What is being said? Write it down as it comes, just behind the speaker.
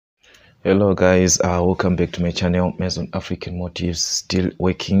Hello guys, welcome back to my channel, Mason African Motives, still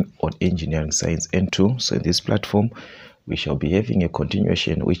working on engineering science N2. So in this platform we shall be having a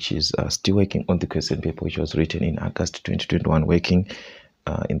continuation which is still working on the question paper which was written in August 2021, working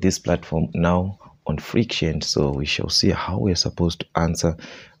in this platform now on friction. So we shall see how we're supposed to answer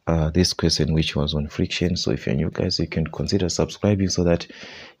this question which was on friction. So if you're new guys, you can consider subscribing so that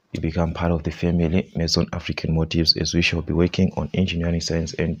you become part of the family, Mason African Motives, as we shall be working on engineering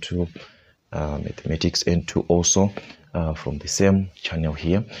science N2, mathematics N2 also from the same channel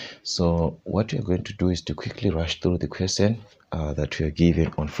here. So what we're going to do is to quickly rush through the question that we are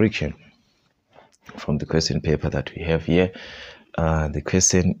given on friction from the question paper that we have here. The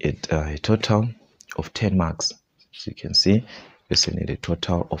question is a total of 10 marks. So you can see question is a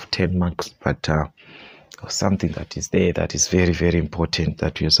total of 10 marks, but something that is there that is very important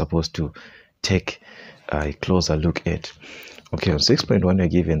that we are supposed to take a closer look at. Okay, on 6.1 we're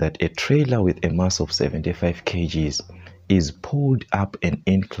given that a trailer with a mass of 75 kgs is pulled up an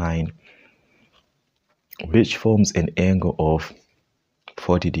incline which forms an angle of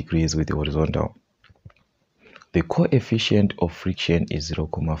 40 degrees with the horizontal. The coefficient of friction is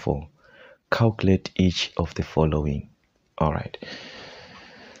 0.4. Calculate each of the following. All right.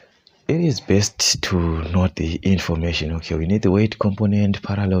 It is best to note the information. Okay, we need the weight component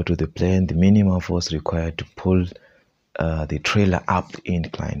parallel to the plane, the minimum force required to pull the trailer up the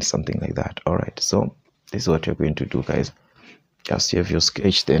incline, something like that. All right, so this is what you're going to do, guys. Just have your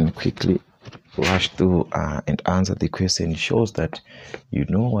sketch, then quickly rush through and answer the question. It shows that you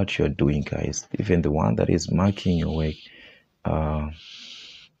know what you're doing, guys. Even the one that is marking your work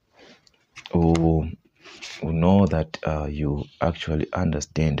will know that you actually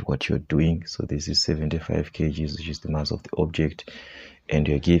understand what you're doing. So this is 75 kgs, which is the mass of the object, and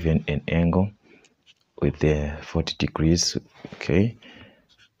you're given an angle with the 40 degrees, okay,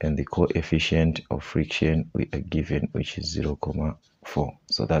 and the coefficient of friction we are given, which is 0.4.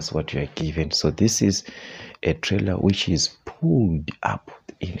 So that's what you are given. So this is a trailer which is pulled up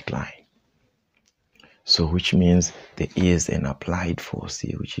the incline, so which means there is an applied force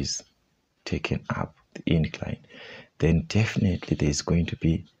here which is taken up the incline. Then definitely there is going to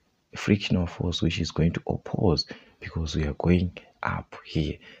be a frictional force which is going to oppose, because we are going up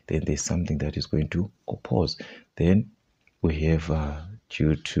here. Then there's something that is going to oppose. Then we have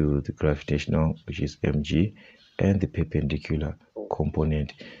due to the gravitational, which is mg, and the perpendicular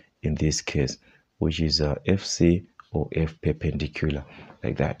component in this case, which is fc or f perpendicular,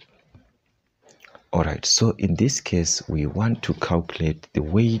 like that. All right, so in this case we want to calculate the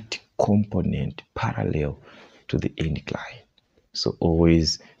weight component parallel to the incline. So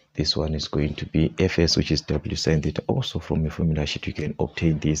always this one is going to be fs, which is w sine theta. Also from a formula sheet you can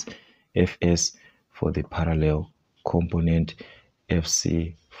obtain this: fs for the parallel component,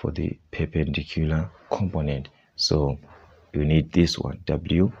 fc for the perpendicular component. So you need this one,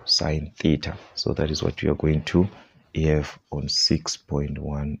 w sine theta. So that is what you are going to have on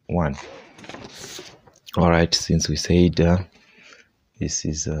 6.11. all right, since we said this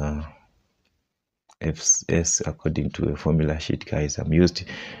is fs according to a formula sheet, guys, I'm used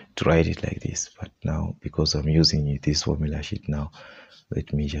to write it like this, but now because I'm using this formula sheet now,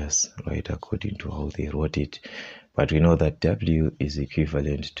 let me just write according to how they wrote it. But we know that w is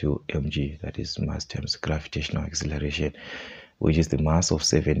equivalent to mg, that is mass times gravitational acceleration, which is the mass of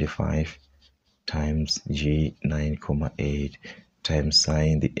 75 times g 9.8 times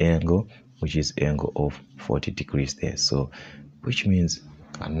sine the angle, which is angle of 40 degrees there. So which means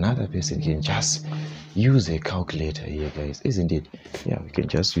another person can just use a calculator here, guys, isn't it? Yeah, we can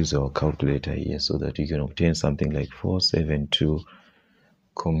just use our calculator here so that you can obtain something like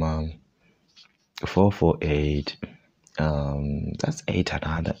 472,448. That's 8,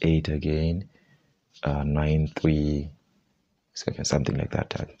 another 8 again, 93 something like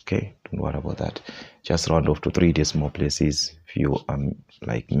that. Okay, don't worry about that, just round off to 3 decimal places if you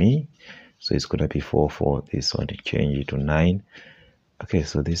like me. So it's gonna be 4 this one, to change it to 9. Okay,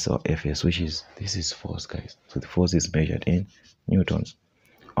 so this is our fs, which is, this is force, guys. So the force is measured in newtons.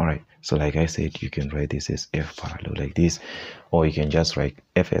 All right, so like I said, you can write this as f parallel like this, or you can just write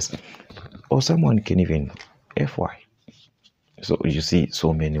fs, or someone can even fy. So you see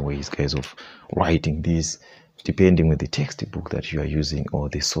so many ways, guys, of writing this, depending on the textbook that you are using or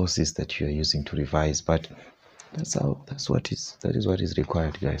the sources that you are using to revise. But that is what is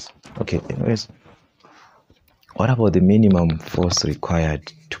required, guys. Okay, anyways, what about the minimum force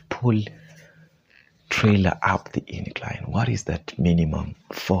required to pull trailer up the incline? What is that minimum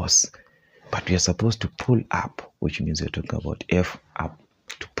force? But we are supposed to pull up, which means we're talking about f up,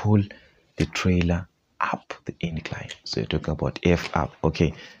 to pull the trailer up the incline. So you're talking about f up.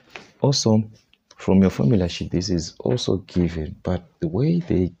 Okay, Also, from your formula sheet, this is also given, but the way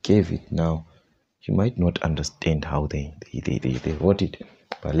they gave it now, you might not understand how they wrote it.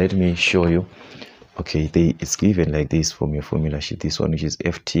 But let me show you. Okay, it's given like this from your formula sheet. This one, which is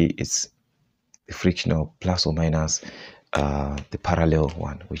FT, it's the frictional plus or minus the parallel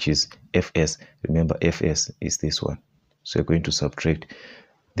one, which is FS. Remember, FS is this one. So you're going to subtract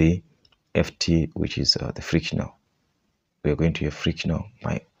the FT, which is the frictional. We're going to have frictional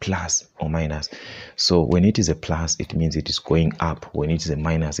by plus or minus. So when it is a plus, it means it is going up. When it is a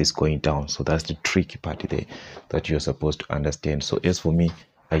minus, it's going down. So that's the tricky part there that you're supposed to understand. So as for me,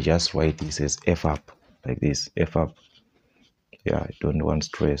 I just write this as F up like this. F up. Yeah, I don't want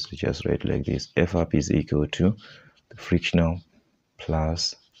stress. Just write like this. F up is equal to the frictional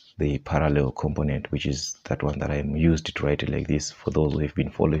plus the parallel component, which is that one that I'm used to write it like this. For those who have been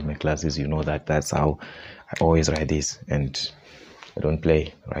following my classes, you know that that's how I always write this, and I don't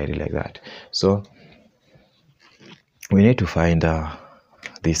play, write it like that. So we need to find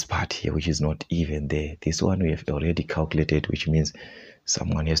this part here, which is not even there. This one we have already calculated, which means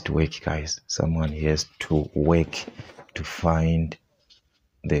someone has to work, guys. Someone has to work to find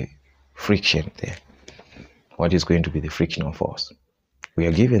the friction there. What is going to be the frictional force? We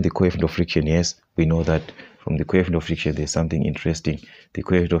are given the coefficient of friction. Yes, we know that from the coefficient of friction there's something interesting. The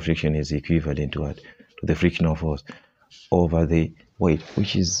coefficient of friction is equivalent to what? To the frictional force over the weight,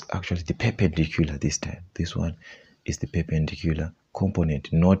 which is actually the perpendicular this time. This one is the perpendicular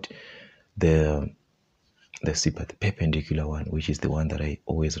component, not the but the perpendicular one, which is the one that I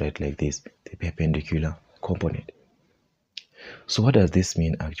always write like this, the perpendicular component. So what does this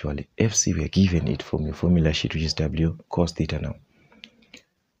mean actually? FC, we are given it from your formula sheet, which is W cos theta now.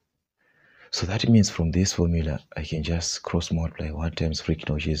 So that means from this formula, I can just cross multiply 1 times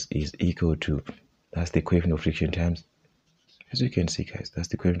friction, which is equal to, that's the coefficient of friction times, as you can see, guys, that's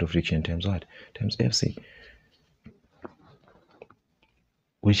the coefficient of friction times what? Times FC,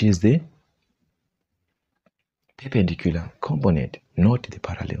 which is the perpendicular component, not the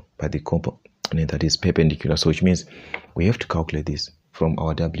parallel, but the component that is perpendicular. So which means we have to calculate this from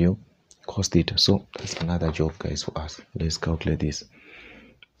our W cos theta. So that's another job, guys, for us. Let's calculate this.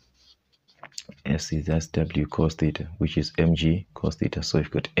 FC, that's W cos theta, which is mg cos theta. So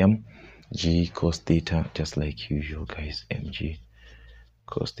we've got mg cos theta, just like usual, guys, mg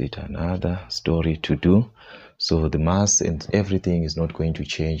cos theta. Another story to do. So the mass and everything is not going to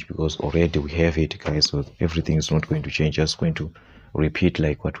change because already we have it, guys. So everything is not going to change, just going to repeat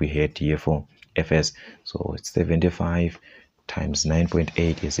like what we had here for FS. So it's 75 times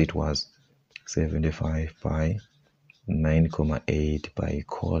 9.8 as it was, 75 by 9,8 by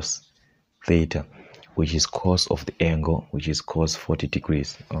cos theta, which is cos of the angle, which is cos 40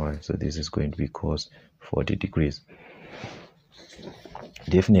 degrees. All right, so this is going to be cos 40 degrees.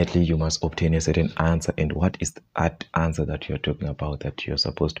 Definitely you must obtain a certain answer. And what is that answer that you're talking about that you're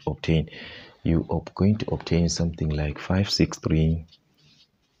supposed to obtain? You are going to obtain something like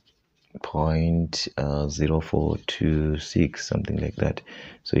 563.0426, something like that.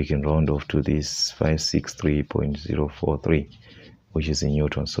 So you can round off to this 563.043, which is in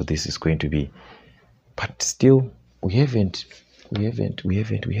Newton. So this is going to be, but still we haven't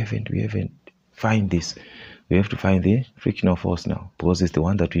find this. We have to find the frictional force now, because it's the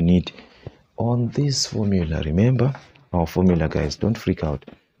one that we need on this formula. Remember our formula, guys. Don't freak out.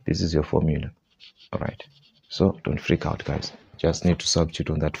 This is your formula. All right, so don't freak out, guys. Just need to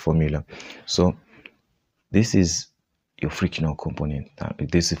substitute on that formula. So this is your frictional component.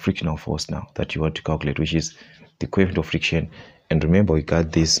 This is frictional force now that you want to calculate, which is the coefficient of friction. And remember, we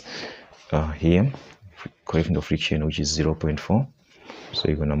got this here, coefficient of friction, which is 0.4. So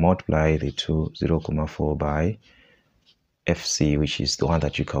you're going to multiply the two, 0.4 by FC, which is the one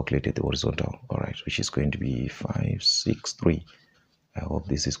that you calculated, the horizontal. All right, which is going to be 563. I hope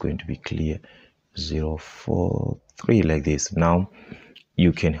this is going to be clear. 0.43 like this. Now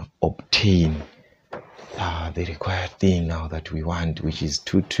you can obtain the required thing now that we want, which is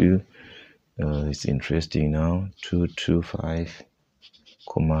 22. It's interesting now,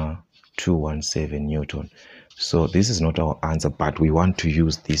 225,217 Newton. So this is not our answer, but we want to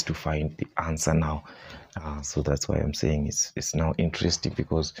use this to find the answer now. So that's why I'm saying it's now interesting,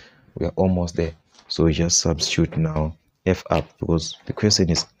 because we are almost there. So we just substitute now F up, because the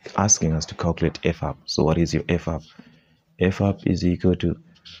question is asking us to calculate F up. So what is your F up? F up is equal to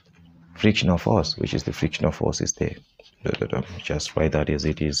frictional force, which is the frictional force is there. Just write that as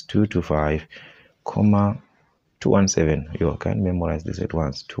it is, 225,217. You can memorize this at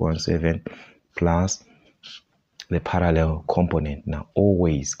once. 217 plus the parallel component. Now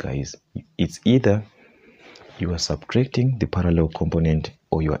always, guys, it's either you are subtracting the parallel component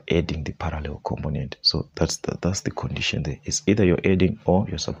or you are adding the parallel component. So that's the condition there. It's either you're adding or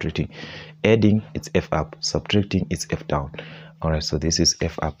you're subtracting. Adding, it's F up. Subtracting, it's F down. All right, so this is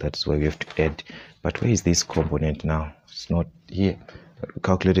F up. That's why we have to add. But where is this component now? It's not here.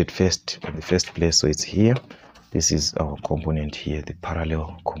 Calculate it first in the first place. So it's here. This is our component here, the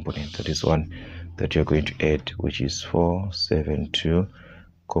parallel component. That is one that you're going to add, which is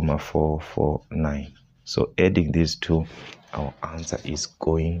 472,449. So adding these two, our answer is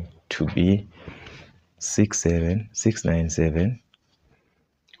going to be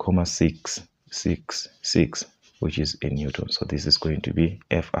 696,666, which is in Newton. So this is going to be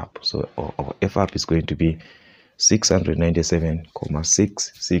F up. So our F up is going to be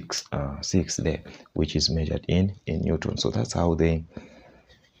 697,666 there, which is measured in Newton. So that's how they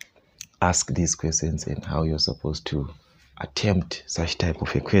ask these questions and how you're supposed to attempt such type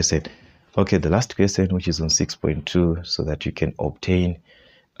of a question. Okay, the last question, which is on 6.2, so that you can obtain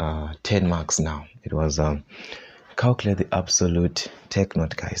 10 marks now. It was calculate the absolute, take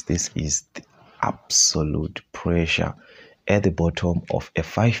note guys, this is the absolute pressure at the bottom of a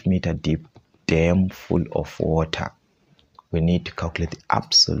 5-meter deep dam full of water. We need to calculate the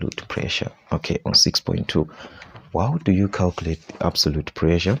absolute pressure. Okay, on 6.2, how do you calculate the absolute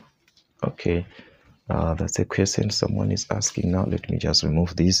pressure? Okay, that's a question someone is asking now. Let me just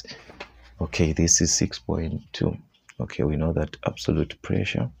remove this. Okay, this is 6.2. Okay, we know that absolute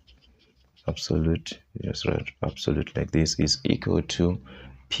pressure, absolute, just write absolute like this, is equal to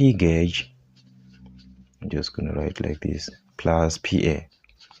P gauge. I'm just going to write like this, plus PA.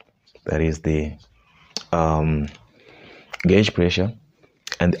 That is the gauge pressure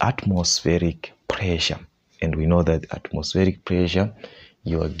and the atmospheric pressure. And we know that atmospheric pressure,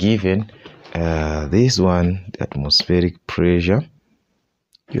 you are given this one, the atmospheric pressure,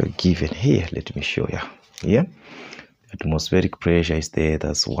 you are given here. Let me show you here. Atmospheric pressure is there.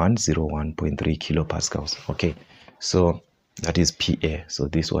 That's 101.3 kilopascals. Okay, so that is PA. So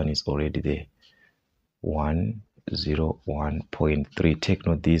this one is already there, 101.3. take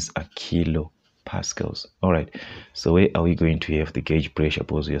note, these are kilopascals. All right, so where are we going to have the gauge pressure?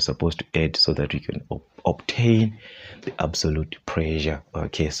 Because we are supposed to add so that we can obtain the absolute pressure.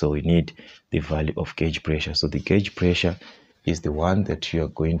 Okay, so we need the value of gauge pressure. So the gauge pressure is the one that you are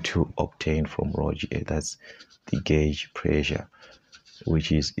going to obtain from Roger. That's the gauge pressure,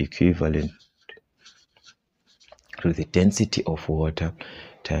 which is equivalent to the density of water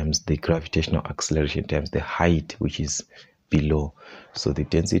times the gravitational acceleration times the height, which is below. So the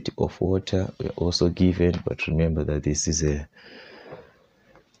density of water we are also given, but remember that this is a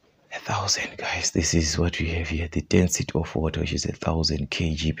 1,000, guys. This is what we have here, the density of water, which is 1,000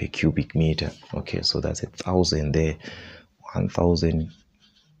 kg per cubic meter. Okay, so that's 1,000 there. 1,000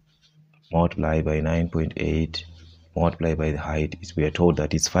 multiplied by 9.8 multiplied by the height is, we are told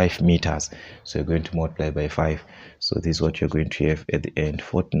that it's 5 meters, so you're going to multiply by 5. So this is what you're going to have at the end,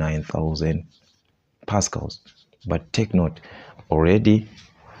 49,000 pascals. But take note, already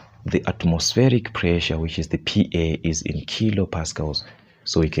the atmospheric pressure, which is the PA, is in kilopascals.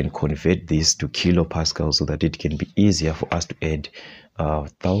 So we can convert this to kilopascals so that it can be easier for us to add.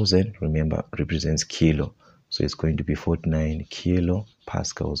 1,000, remember, represents kilo. So it's going to be 49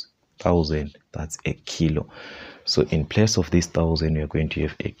 kilopascals. 1,000, that's a kilo. So in place of this 1,000, we are going to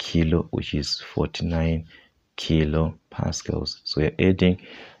have a kilo, which is 49 kilopascals. So we're adding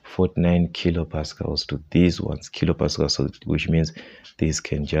 49 kilopascals to these ones, kilopascals, so which means this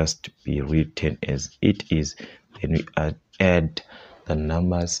can just be written as it is. Then we add the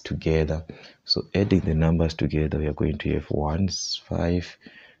numbers together. So adding the numbers together, we are going to have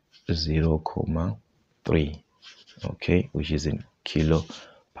 150,3, okay, which is in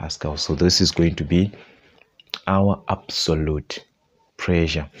kilopascal. So this is going to be our absolute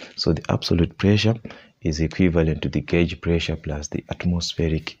pressure. So the absolute pressure is equivalent to the gauge pressure plus the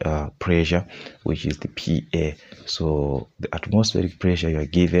atmospheric pressure, which is the PA. So the atmospheric pressure you are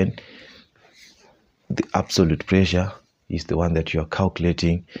given, the absolute pressure is the one that you are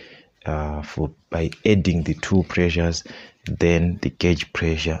calculating by adding the two pressures. Then the gauge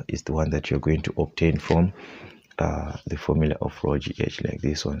pressure is the one that you're going to obtain from the formula of rho GH, like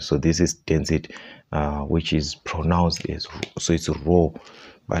this one. So this is density, which is pronounced as, so it's rho,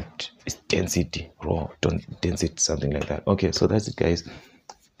 but it's density, rho, density, something like that. Okay, so that's it, guys.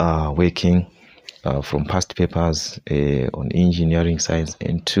 Working from past papers on engineering science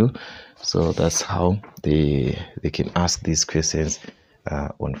N2. So that's how they can ask these questions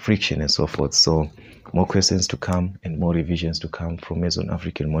on friction and so forth. So more questions to come and more revisions to come from Meson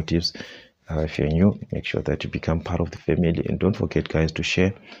African Motives. If you're new, make sure that you become part of the family, and don't forget, guys, to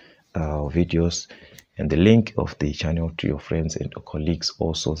share our videos and the link of the channel to your friends and colleagues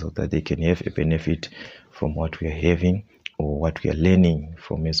also, so that they can have a benefit from what we are having or what we are learning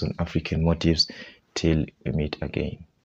from Mason African Motives. Till we meet again.